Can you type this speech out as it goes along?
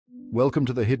Welcome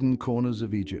to the hidden corners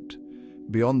of Egypt.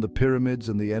 Beyond the pyramids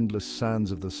and the endless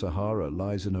sands of the Sahara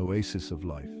lies an oasis of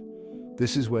life.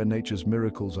 This is where nature's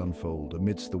miracles unfold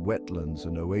amidst the wetlands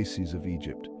and oases of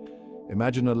Egypt.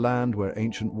 Imagine a land where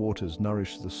ancient waters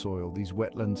nourish the soil. These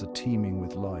wetlands are teeming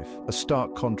with life, a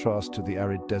stark contrast to the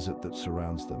arid desert that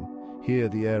surrounds them. Here,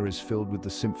 the air is filled with the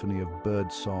symphony of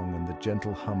bird song and the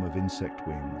gentle hum of insect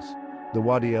wings. The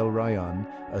Wadi El Rayyan,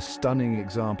 a stunning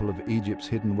example of Egypt's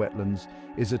hidden wetlands,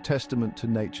 is a testament to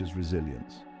nature's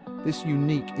resilience. This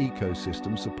unique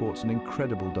ecosystem supports an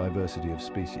incredible diversity of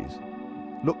species.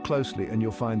 Look closely and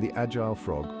you'll find the agile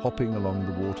frog hopping along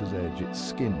the water's edge, its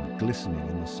skin glistening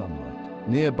in the sunlight.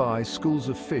 Nearby, schools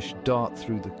of fish dart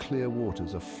through the clear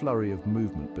waters, a flurry of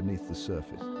movement beneath the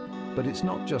surface. But it's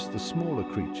not just the smaller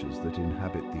creatures that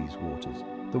inhabit these waters.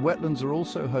 The wetlands are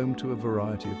also home to a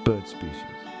variety of bird species.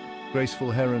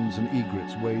 Graceful herons and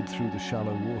egrets wade through the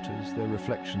shallow waters, their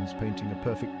reflections painting a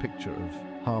perfect picture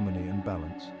of harmony and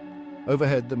balance.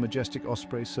 Overhead, the majestic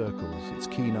osprey circles, its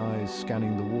keen eyes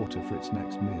scanning the water for its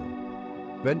next meal.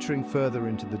 Venturing further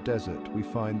into the desert, we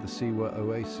find the Siwa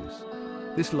Oasis.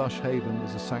 This lush haven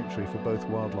is a sanctuary for both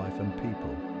wildlife and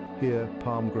people. Here,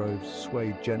 palm groves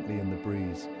sway gently in the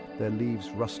breeze, their leaves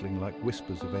rustling like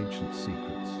whispers of ancient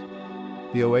secrets.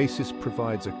 The oasis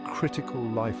provides a critical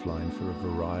lifeline for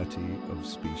a variety of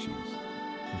species,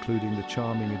 including the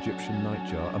charming Egyptian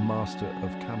nightjar, a master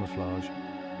of camouflage,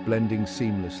 blending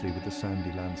seamlessly with the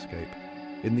sandy landscape.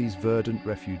 In these verdant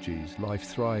refuges, life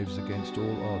thrives against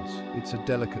all odds. It's a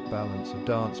delicate balance, a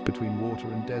dance between water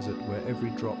and desert where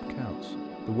every drop counts.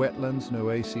 The wetlands and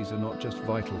oases are not just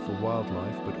vital for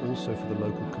wildlife, but also for the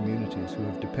local communities who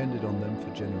have depended on them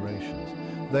for generations.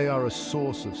 They are a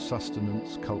source of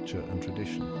sustenance, culture, and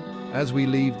tradition. As we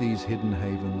leave these hidden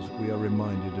havens, we are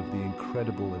reminded of the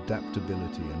incredible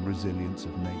adaptability and resilience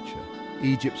of nature.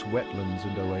 Egypt's wetlands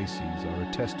and oases are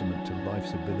a testament to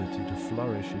life's ability to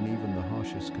flourish in even the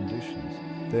harshest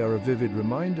conditions. They are a vivid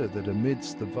reminder that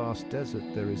amidst the vast desert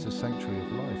there is a sanctuary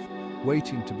of life,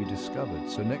 waiting to be discovered.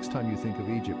 So next time you think of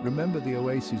Egypt, remember the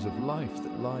oases of life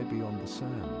that lie beyond the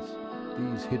sands.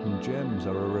 These hidden gems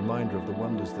are a reminder of the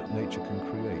wonders that nature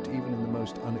can create, even in the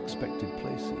most unexpected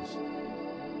places.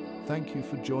 Thank you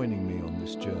for joining me on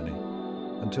this journey.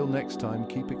 Until next time,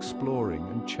 keep exploring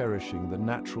and cherishing the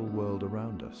natural world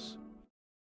around us.